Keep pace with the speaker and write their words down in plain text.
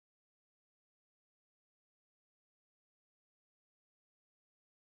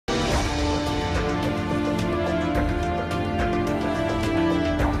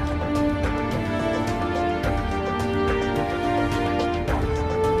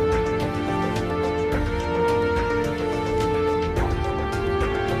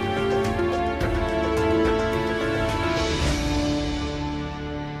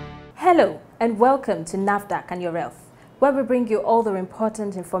Hello and welcome to NAFDAC and Your Health, where we bring you all the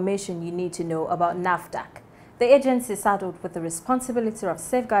important information you need to know about NAFDAC. The agency is saddled with the responsibility of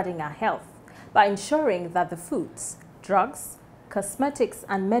safeguarding our health by ensuring that the foods, drugs, cosmetics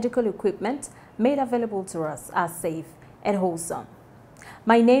and medical equipment made available to us are safe and wholesome.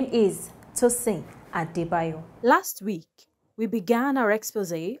 My name is Tosin Adebayo. Last week, we began our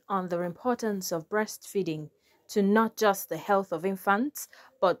expose on the importance of breastfeeding to not just the health of infants,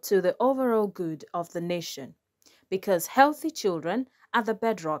 but to the overall good of the nation, because healthy children are the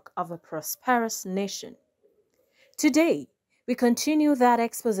bedrock of a prosperous nation. Today, we continue that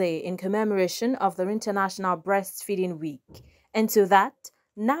expose in commemoration of the International Breastfeeding Week, and to that,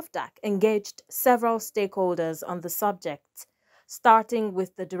 NAFDAC engaged several stakeholders on the subject, starting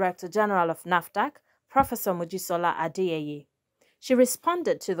with the Director General of NAFDAC, Professor Mojisola Adeyeye. She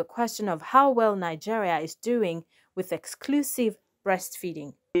responded to the question of how well Nigeria is doing with exclusive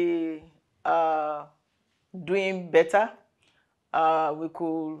breastfeeding. We are doing better. We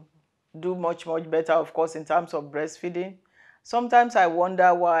could do much better, of course, in terms of breastfeeding. Sometimes I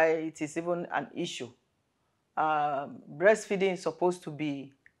wonder why it is even an issue. Breastfeeding is supposed to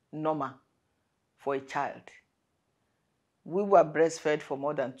be normal for a child. We were breastfed for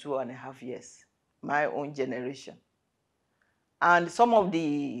more than 2.5 years, my own generation. And some of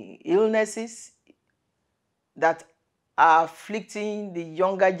the illnesses that are afflicting the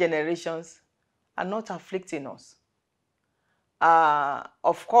younger generations are not afflicting us.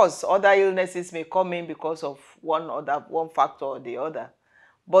 Of course, other illnesses may come in because of one factor or the other.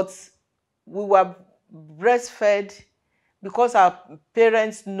 But we were breastfed because our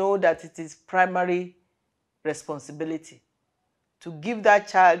parents know that it is primary responsibility to give that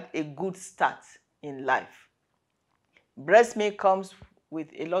child a good start in life. Breast milk comes with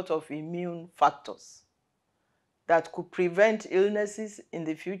a lot of immune factors that could prevent illnesses in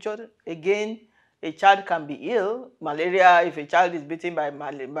the future. Again, a child can be ill. Malaria, if a child is bitten by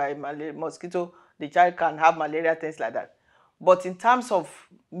mosquito, the child can have malaria, things like that. But in terms of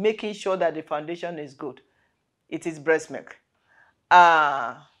making sure that the foundation is good, it is breast milk.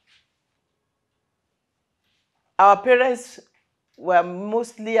 Our parents were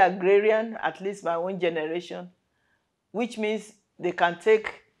mostly agrarian, at least my own generation, which means they can do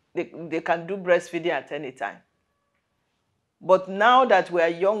breastfeeding at any time. But now that we are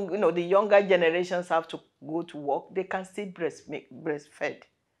young, the younger generations have to go to work, they can still breastfeed.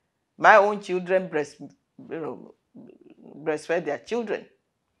 My own children breastfed their children,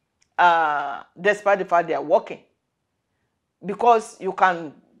 despite the fact they are working. Because you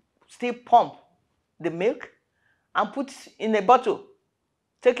can still pump the milk and put in a bottle,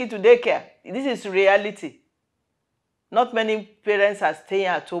 take it to daycare. This is reality. Not many parents are staying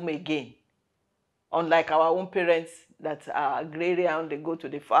at home again, unlike our own parents that are agrarian, they go to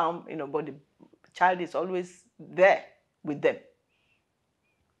the farm, but the child is always there with them.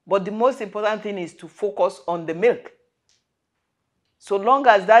 But the most important thing is to focus on the milk. So long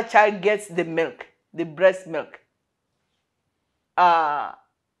as that child gets the milk, the breast milk, the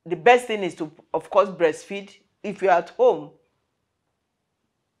best thing is to, of course, breastfeed. If you're at home,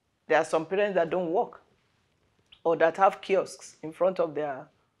 there are some parents that don't work or that have kiosks in front of their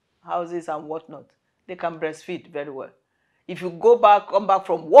houses and whatnot. They can breastfeed very well. If you come back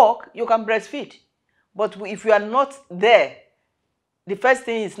from work, you can breastfeed. But if you are not there, the first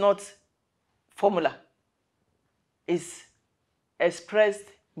thing is not formula. It's expressed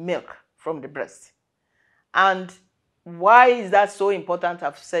milk from the breast. And why is that so important?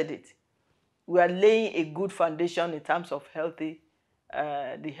 I've said it. We are laying a good foundation in terms of the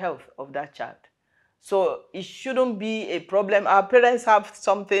health of that child. So it shouldn't be a problem. Our parents have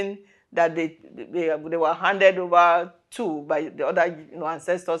something that they were handed over to by the other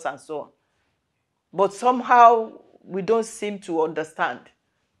ancestors and so on. But somehow we don't seem to understand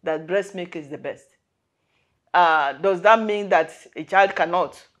that breast milk is the best. Does that mean that a child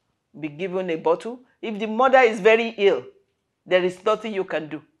cannot be given a bottle? If the mother is very ill, there is nothing you can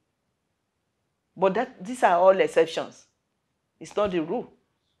do. But these are all exceptions. It's not the rule.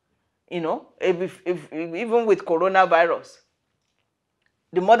 If even with coronavirus,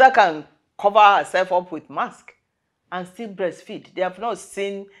 the mother can cover herself up with mask and still breastfeed. They have not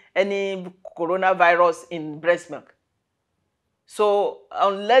seen any coronavirus in breast milk. So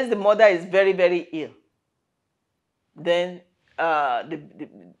unless the mother is very ill, then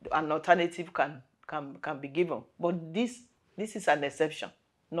an alternative can be given. But this is an exception,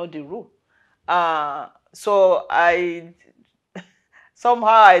 not the rule. So somehow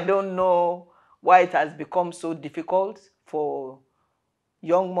I don't know why it has become so difficult for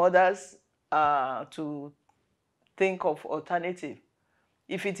young mothers to think of alternative.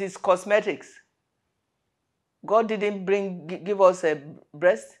 if it is cosmetics, God didn't give us a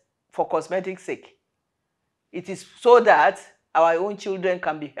breast for cosmetic sake. It is so that our own children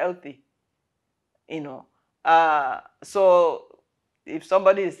can be healthy, you know. So if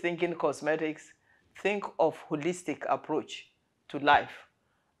somebody is thinking cosmetics, think of holistic approach to life.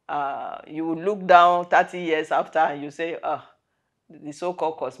 You will look down 30 years after and you say, the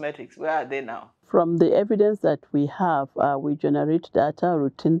so-called cosmetics, where are they now? From the evidence that we have, we generate data,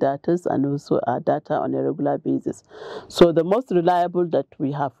 routine data, and also data on a regular basis. So the most reliable that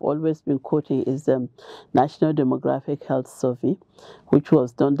we have always been quoting is the National Demographic Health Survey, which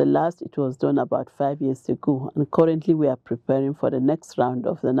was done, it was done about 5 years ago. And currently we are preparing for the next round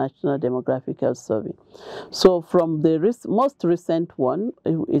of the National Demographic Health Survey. So from the most recent one,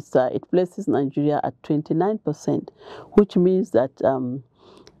 it places Nigeria at 29%, which means that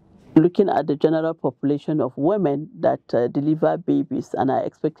looking at the general population of women that deliver babies and are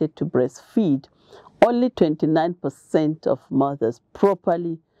expected to breastfeed, only 29% of mothers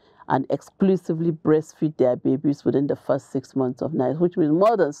properly and exclusively breastfeed their babies within the first 6 months of life, which means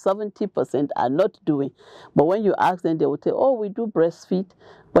more than 70% are not doing. But when you ask them, they will say, oh, we do breastfeed,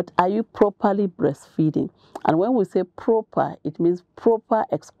 but are you properly breastfeeding? And when we say proper, it means proper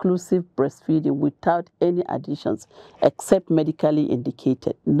exclusive breastfeeding without any additions except medically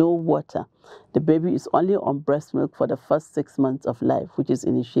indicated, no water. The baby is only on breast milk for the first 6 months of life, which is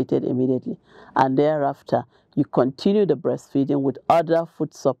initiated immediately. And thereafter, you continue the breastfeeding with other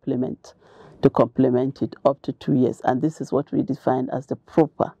food supplements to complement it up to 2 years. And this is what we define as the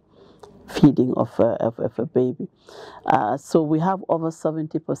proper feeding of a baby. So we have over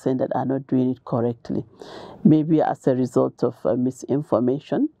 70% that are not doing it correctly, maybe as a result of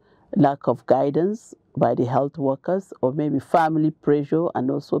misinformation, lack of guidance by the health workers, or maybe family pressure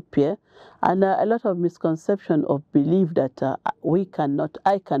and also peer, and a lot of misconception of belief that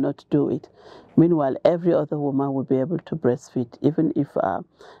I cannot do it. Meanwhile, every other woman will be able to breastfeed, even if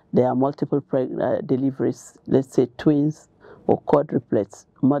there are multiple deliveries, let's say twins or quadruplets.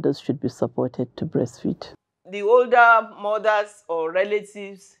 Mothers should be supported to breastfeed. The older mothers or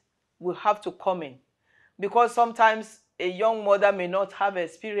relatives will have to come in, because sometimes a young mother may not have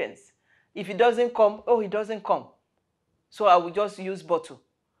experience. If it doesn't come, oh, it doesn't come, so I will just use bottle.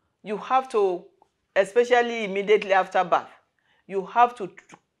 You have to, especially immediately after birth, you have to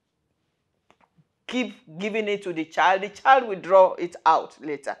keep giving it to the child. The child will draw it out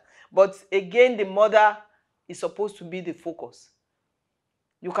later. But again, the mother is supposed to be the focus.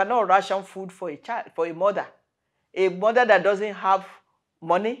 You cannot ration food for a child, for a mother. A mother that doesn't have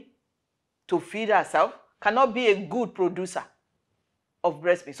money to feed herself cannot be a good producer of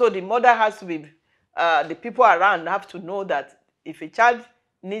breast milk. So the mother has to be, the people around have to know that if a child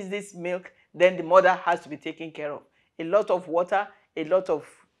needs this milk, then the mother has to be taken care of. A lot of water, a lot of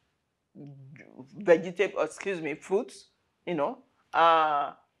fruits, you know,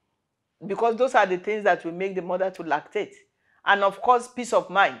 because those are the things that will make the mother to lactate. And of course, peace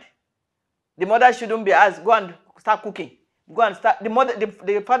of mind. The mother shouldn't be asked, go and start cooking. Go and start.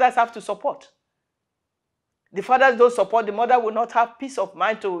 The fathers have to support. The fathers don't support, the mother will not have peace of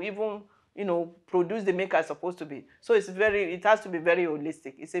mind to even, you know, produce the milk as supposed to be. So it has to be very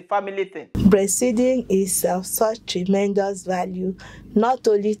holistic. It's a family thing. Breastfeeding is of such tremendous value, not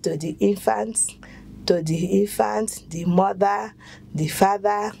only to the infants, the mother, the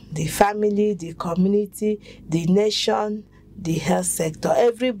father, the family, the community, the nation, the health sector.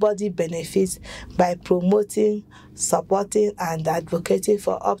 Everybody benefits by promoting, supporting, and advocating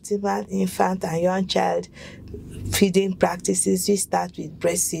for optimal infant and young child feeding practices. We start with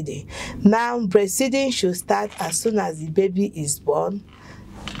breastfeeding. Now, breastfeeding should start as soon as the baby is born.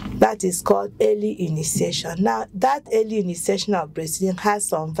 That is called early initiation. Now, that early initiation of breastfeeding has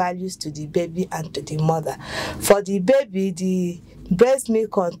some values to the baby and to the mother. For the baby, the breast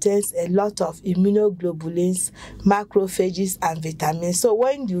milk contains a lot of immunoglobulins, macrophages, and vitamins. So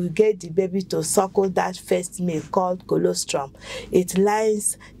when you get the baby to suckle that first milk called colostrum, it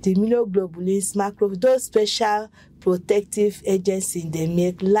lines the immunoglobulins, those special protective agents in the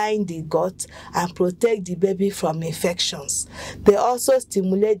milk line the gut and protect the baby from infections. They also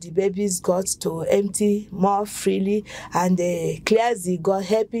stimulate the baby's gut to empty more freely, and they clears the gut,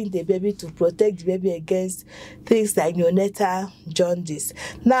 helping the baby to protect the baby against things like neonatal jaundice.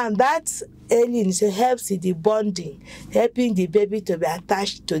 Now, that early initiation helps in the bonding, helping the baby to be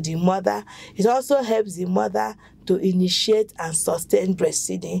attached to the mother. It also helps the mother to initiate and sustain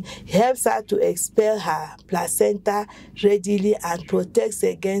breastfeeding. It helps her to expel her placenta readily and protects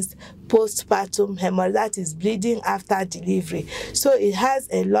against postpartum hemorrhage, that is bleeding after delivery. So it has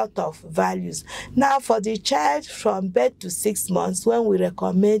a lot of values. Now for the child from birth to 6 months, when we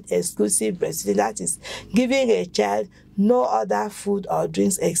recommend exclusive breastfeeding, that is giving a child no other food or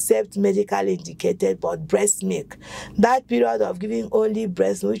drinks except medically indicated but breast milk. That period of giving only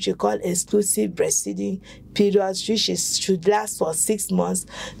breast milk, which we call exclusive breastfeeding period, which should last for 6 months,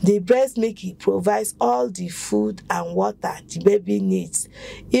 the breast milk provides all the food and water the baby needs.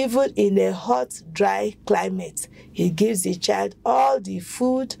 Even in a hot, dry climate, it gives the child all the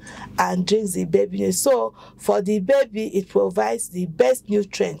food and drinks the baby needs. So for the baby, it provides the best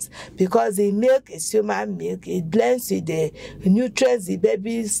nutrients because the milk is human milk. It blends with the nutrients the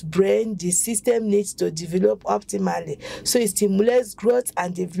baby's brain, the system needs to develop optimally. So it stimulates growth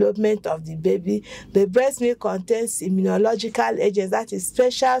and development of the baby. The breast milk contains immunological agents, that is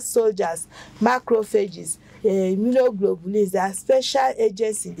special soldiers, macrophages, immunoglobulins. There are special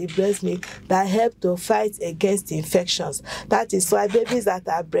agents in the breast milk that help to fight against infections. That is why babies that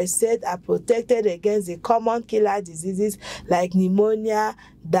are breastfed are protected against the common killer diseases like pneumonia,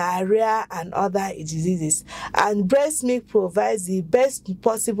 diarrhea, and other diseases. And breast milk provides the best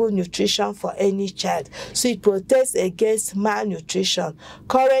possible nutrition for any child, so it protects against malnutrition.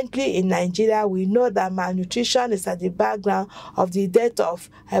 Currently in Nigeria, we know that malnutrition is at the background of the death of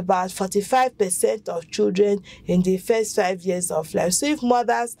about 45% of children in the first 5 years of life. So if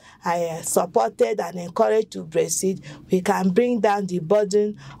mothers are supported and encouraged to breastfeed, we can bring down the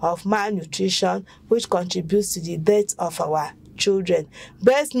burden of malnutrition, which contributes to the death of our children.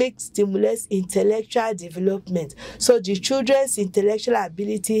 Breast milk stimulates intellectual development, so the children's intellectual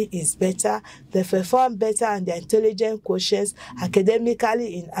ability is better, they perform better and their intelligence quotients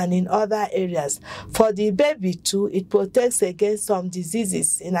academically and in other areas. For the baby too, it protects against some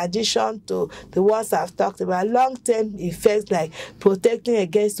diseases in addition to the ones I've talked about. Long-term effects like protecting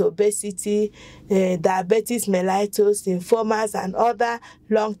against obesity, diabetes mellitus, lymphomas, and other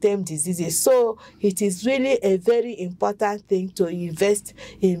long-term diseases. So it is really a very important thing to invest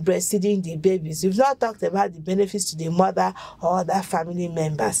in breastfeeding the babies. We've not talked about the benefits to the mother or other family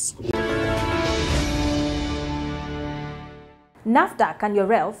members. NAFDAC and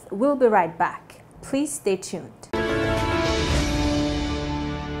your health will be right back. Please stay tuned.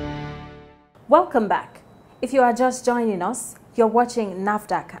 Welcome back. If you are just joining us, you're watching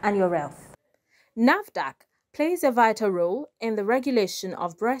NAFDAC and your health. NAFDAC plays a vital role in the regulation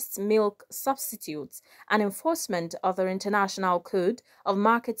of breast milk substitutes and enforcement of the International Code of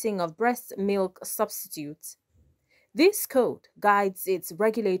Marketing of Breast Milk Substitutes. This code guides its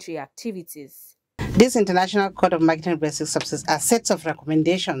regulatory activities. This International Code of Marketing of Breast Milk Substitutes are sets of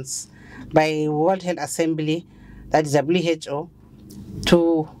recommendations by World Health Assembly, that is WHO,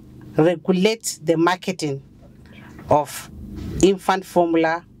 to regulate the marketing of infant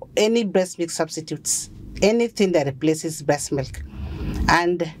formula, any breast milk substitutes, anything that replaces breast milk.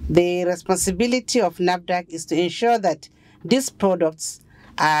 And the responsibility of NAFDAC is to ensure that these products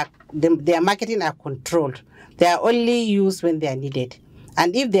their marketing are controlled. They are only used when they are needed.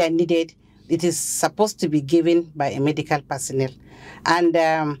 And if they are needed, it is supposed to be given by a medical personnel.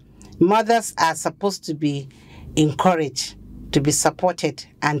 And mothers are supposed to be encouraged, to be supported,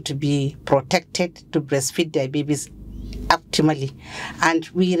 and to be protected to breastfeed their babies optimally. And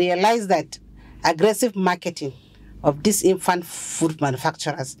we realize that aggressive marketing of these infant food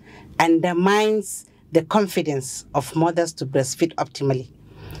manufacturers undermines the confidence of mothers to breastfeed optimally.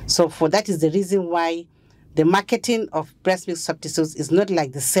 So for that is the reason why the marketing of breast milk substitutes is not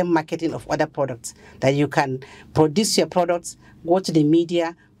like the same marketing of other products, that you can produce your products, go to the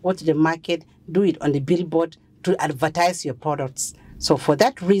media, go to the market, do it on the billboard to advertise your products. So for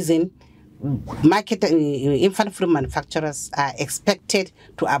that reason, infant food manufacturers are expected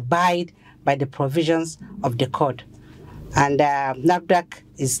to abide by the provisions of the code. And NAFDAC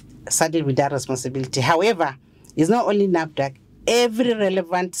is saddled with that responsibility. However, it's not only NAFDAC, every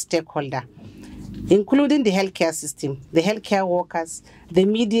relevant stakeholder, including the healthcare system, the healthcare workers, the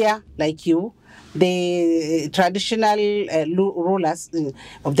media like you, the traditional rulers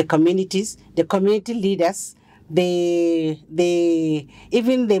of the communities, the community leaders, even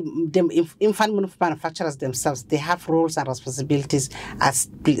the infant manufacturers themselves, they have roles and responsibilities as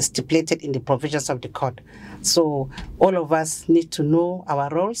stipulated in the provisions of the code. So all of us need to know our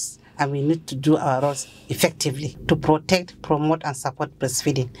roles, and we need to do our roles effectively to protect, promote, and support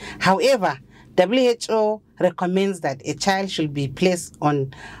breastfeeding. However, WHO recommends that a child should be placed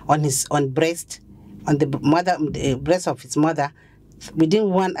on the breast of its mother within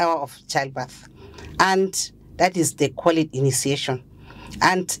 1 hour of childbirth. And That is, they call it initiation.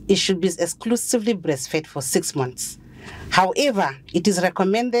 And it should be exclusively breastfed for 6 months. However, it is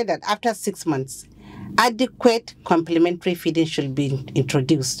recommended that after 6 months, adequate complementary feeding should be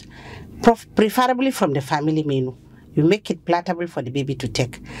introduced, preferably from the family menu. You make it palatable for the baby to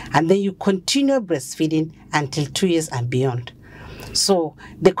take, and then you continue breastfeeding until 2 years and beyond. So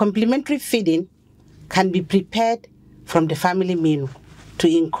the complementary feeding can be prepared from the family menu to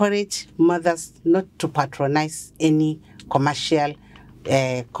encourage mothers not to patronize any commercial,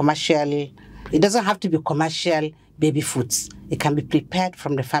 it doesn't have to be commercial baby foods. It can be prepared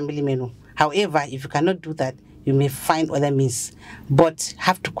from the family menu. However, if you cannot do that, you may find other means, but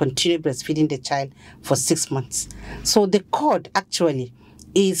have to continue breastfeeding the child for 6 months. So the code actually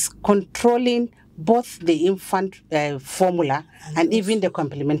is controlling both the infant formula and even the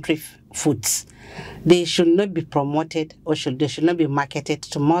complementary foods. They should not be promoted or they should not be marketed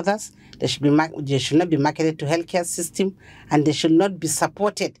to mothers. They should not be marketed to healthcare system, and they should not be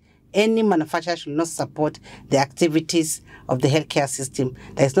supported. Any manufacturer should not support the activities of the healthcare system.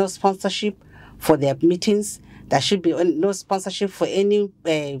 There is no sponsorship for their meetings. There should be no sponsorship for any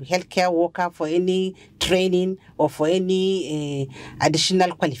healthcare worker, for any training or for any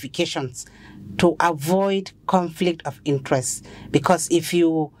additional qualifications, to avoid conflict of interest. Because if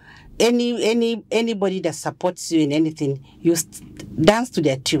you anybody that supports you in anything, you dance to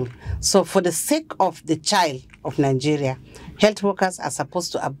their tune. So for the sake of the child of Nigeria, health workers are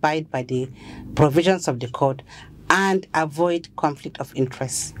supposed to abide by the provisions of the code and avoid conflict of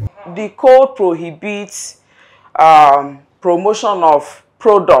interest. The code prohibits promotion of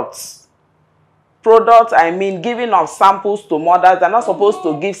products. Products, I mean giving of samples to mothers. They're not supposed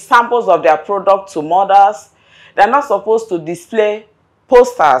to give samples of their product to mothers. They're not supposed to display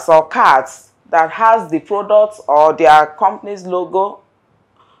posters or cards that has the products or their company's logo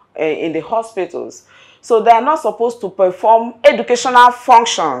in the hospitals. So they are not supposed to perform educational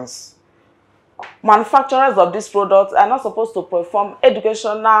functions. Manufacturers of these products are not supposed to perform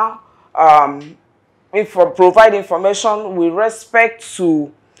educational, provide information with respect to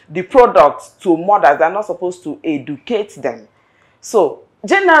the products to mothers. They are not supposed to educate them. So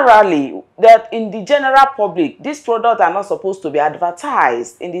generally, that in the general public, these products are not supposed to be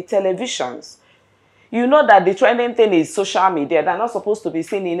advertised in the televisions. You know that the trending thing is social media. They're not supposed to be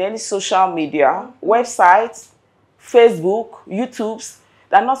seen in any social media, websites, Facebook, YouTubes.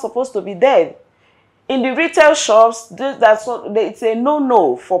 They're not supposed to be there. In the retail shops, it's a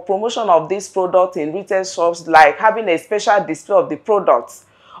no-no for promotion of this product in retail shops, like having a special display of the products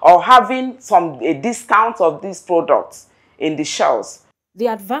or having a discount of these products in the shelves. The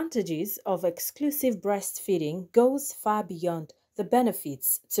advantages of exclusive breastfeeding goes far beyond the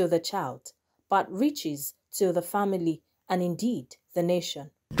benefits to the child, but reaches to the family and indeed the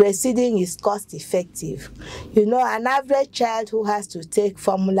nation. Breastfeeding is cost effective. You know, an average child who has to take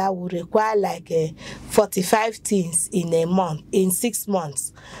formula will require like 45 things in a month, in 6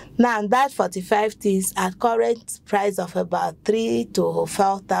 months. Now that 45 things at current price of about 3,000 to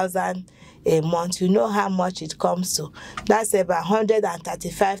 4,000 a month, you know how much it comes to. That's about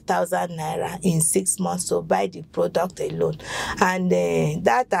 135,000 naira in 6 months to buy the product alone, and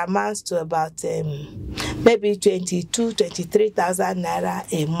that amounts to about maybe 22,000 to 23,000 naira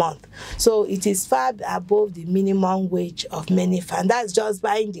a month. So it is far above the minimum wage of many families. That's just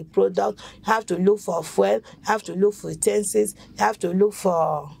buying the product. You have to look for fuel, you have to look for utensils, you have to look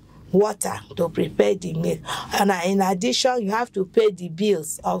for water to prepare the milk, and in addition you have to pay the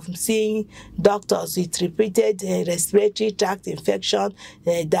bills of seeing doctors with repeated respiratory tract infection,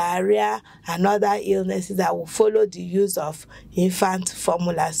 diarrhea and other illnesses that will follow the use of infant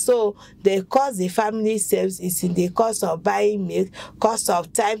formula. So the cost the family saves is in the cost of buying milk, cost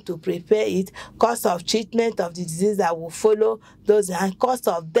of time to prepare it, cost of treatment of the disease that will follow those, and cost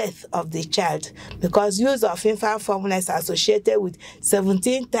of death of the child, because use of infant formula is associated with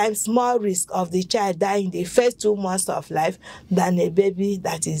 17 times more risk of the child dying in the first 2 months of life than a baby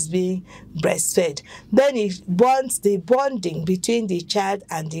that is being breastfed. Then it bonds, the bonding between the child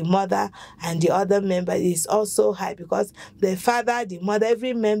and the mother and the other member is also high, because the father, the mother,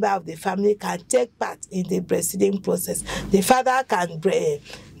 every member of the family can take part in the breastfeeding process. The father can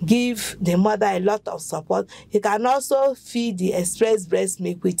give the mother a lot of support. He can also feed the express breast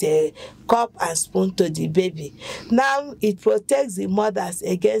milk with a cup and spoon to the baby. Now it protects the mothers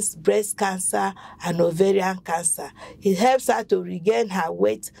against breast cancer and ovarian cancer. It helps her to regain her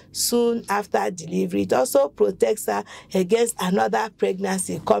weight soon after delivery. It also protects her against another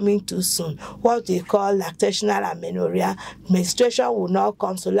pregnancy coming too soon, what we call lactational amenorrhea. Menstruation will not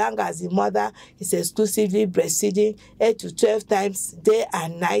come so long as the mother is exclusively breastfeeding 8 to 12 times day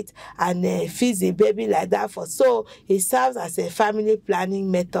and night. night and feeds the baby like that. So it serves as a family planning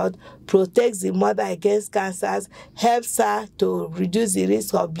method, protects the mother against cancers, helps her to reduce the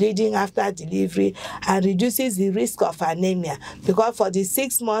risk of bleeding after delivery, and reduces the risk of anemia, because for the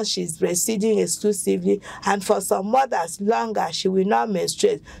 6 months she's breastfeeding exclusively, and for some mothers longer she will not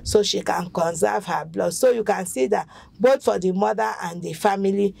menstruate, so she can conserve her blood. So you can see that both for the mother and the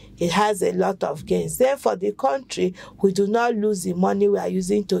family it has a lot of gains. Then for the country, we do not lose the money we are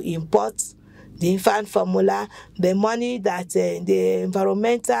using to import the infant formula, the money that the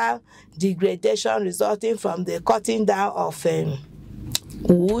environmental degradation resulting from the cutting down of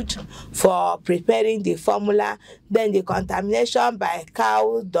wood for preparing the formula, then the contamination by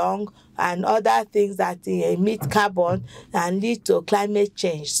cow dung and other things that emit carbon and lead to climate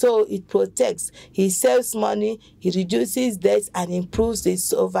change. So it protects, it saves money, it reduces deaths, and improves the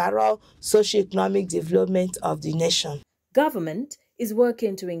overall socio-economic development of the nation. Government is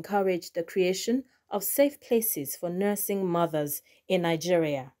working to encourage the creation of safe places for nursing mothers in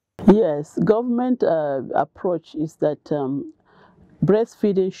Nigeria. Yes, government approach is that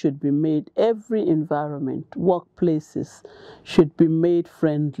breastfeeding should be made, every environment, workplaces should be made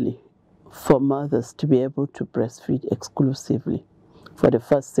friendly for mothers to be able to breastfeed exclusively for the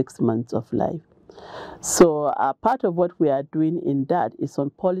first 6 months of life. So part of what we are doing in that is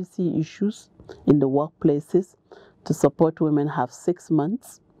on policy issues in the workplaces to support women have 6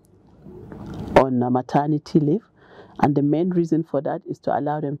 months on maternity leave. And the main reason for that is to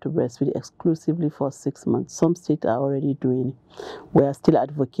allow them to breastfeed exclusively for 6 months. Some states are already doing it. We are still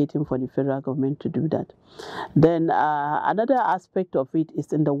advocating for the federal government to do that. Then another aspect of it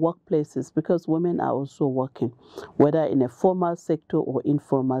is in the workplaces, because women are also working, whether in a formal sector or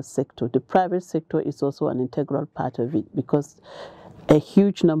informal sector. The private sector is also an integral part of it, because a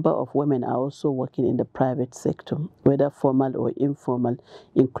huge number of women are also working in the private sector, whether formal or informal,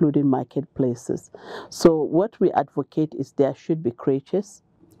 including marketplaces. So what we advocate is there should be creches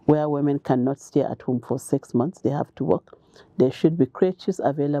where women cannot stay at home for 6 months, they have to work. There should be creches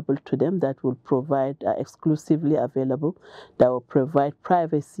available to them that will provide, exclusively available, that will provide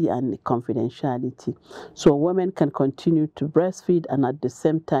privacy and confidentiality. So women can continue to breastfeed and at the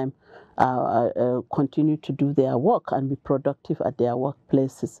same time continue to do their work and be productive at their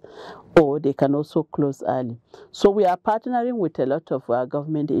workplaces, or they can also close early. So we are partnering with a lot of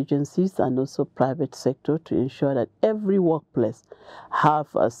government agencies and also private sector to ensure that every workplace have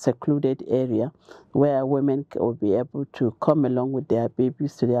a secluded area where women will be able to come along with their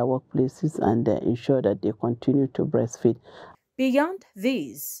babies to their workplaces and ensure that they continue to breastfeed. Beyond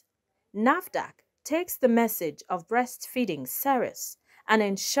these, NAFDAC takes the message of breastfeeding serious and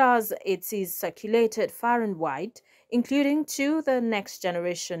ensures it is circulated far and wide, including to the next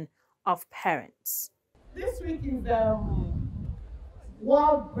generation of parents. This week is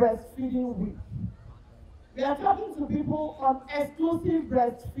World Breastfeeding Week. We are talking to people on exclusive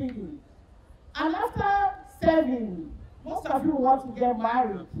breastfeeding. And after serving, most of you want to get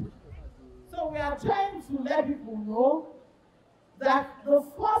married. So we are trying to let people know that the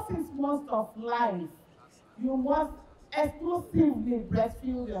first 6 months of life, you must exclusively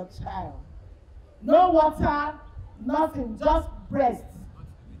breastfeed your child. No water, nothing, just breast.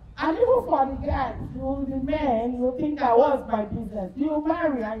 And even for the guys, the men, you think that was my business. You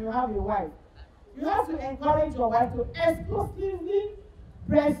marry and you have a wife. You have to encourage your wife to exclusively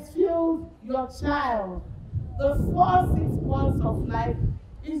breastfeed your child. The first 6 months of life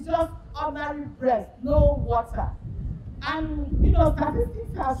is just ordinary breast, no water. And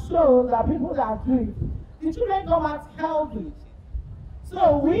statistics have shown that people that do it, the children come out healthy.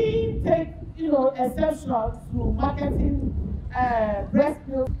 So we take exception to marketing breast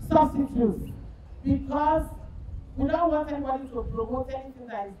milk substitutes, because we don't want anybody to promote anything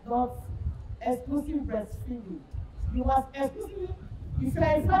that is not exclusive breastfeeding. You must exclusively, if you're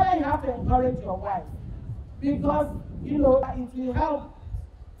a father, you have to encourage your wife, because it will help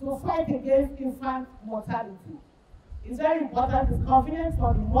to fight against infant mortality. It's very important. It's convenient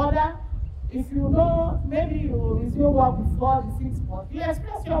for the mother. If you know, maybe you resume work before the 6 months, you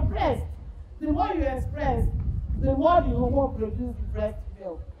express your breast. The more you express, the more the hormone produce the breast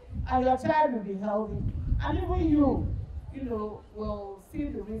milk, and your child will be healthy. And even you will see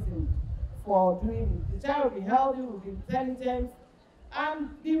the reason for doing it. The child will be healthy, will be intelligent, and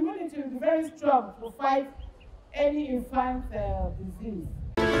the immunity will be very strong to fight any infant disease.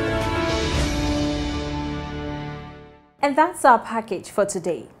 And that's our package for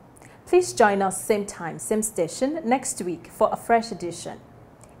today. Please join us same time, same station next week for a fresh edition.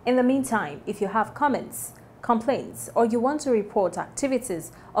 In the meantime, if you have comments, complaints, or you want to report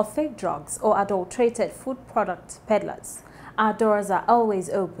activities of fake drugs or adulterated food product peddlers, our doors are always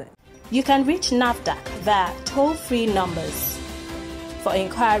open. You can reach NAFDAC via toll-free numbers. For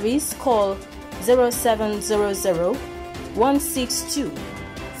inquiries, call 0700 162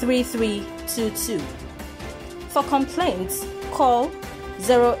 3322. For complaints, call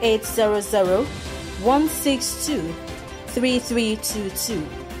 0800 162 3322.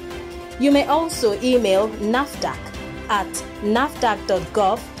 You may also email NAFDAC at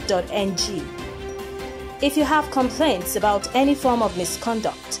nafdac.gov.ng. If you have complaints about any form of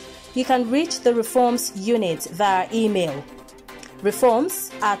misconduct, you can reach the Reforms Unit via email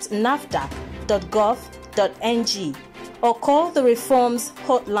reforms@nafdac.gov.ng or call the Reforms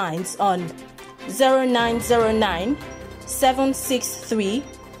hotlines on 0909 763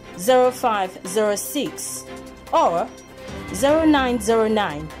 0506 or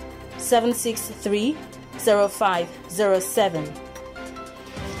 0909 763 0507.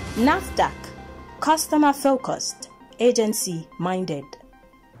 NAFDAC, customer focused, agency minded.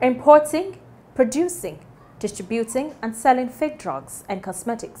 Importing, producing, distributing and selling fake drugs and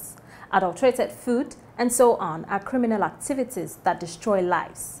cosmetics, adulterated food and so on are criminal activities that destroy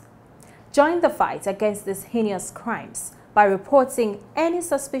lives. Join the fight against these heinous crimes by reporting any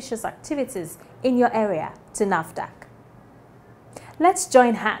suspicious activities in your area to NAFDAC. Let's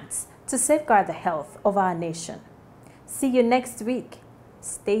join hands to safeguard the health of our nation. See you next week.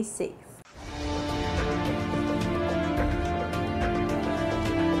 Stay safe.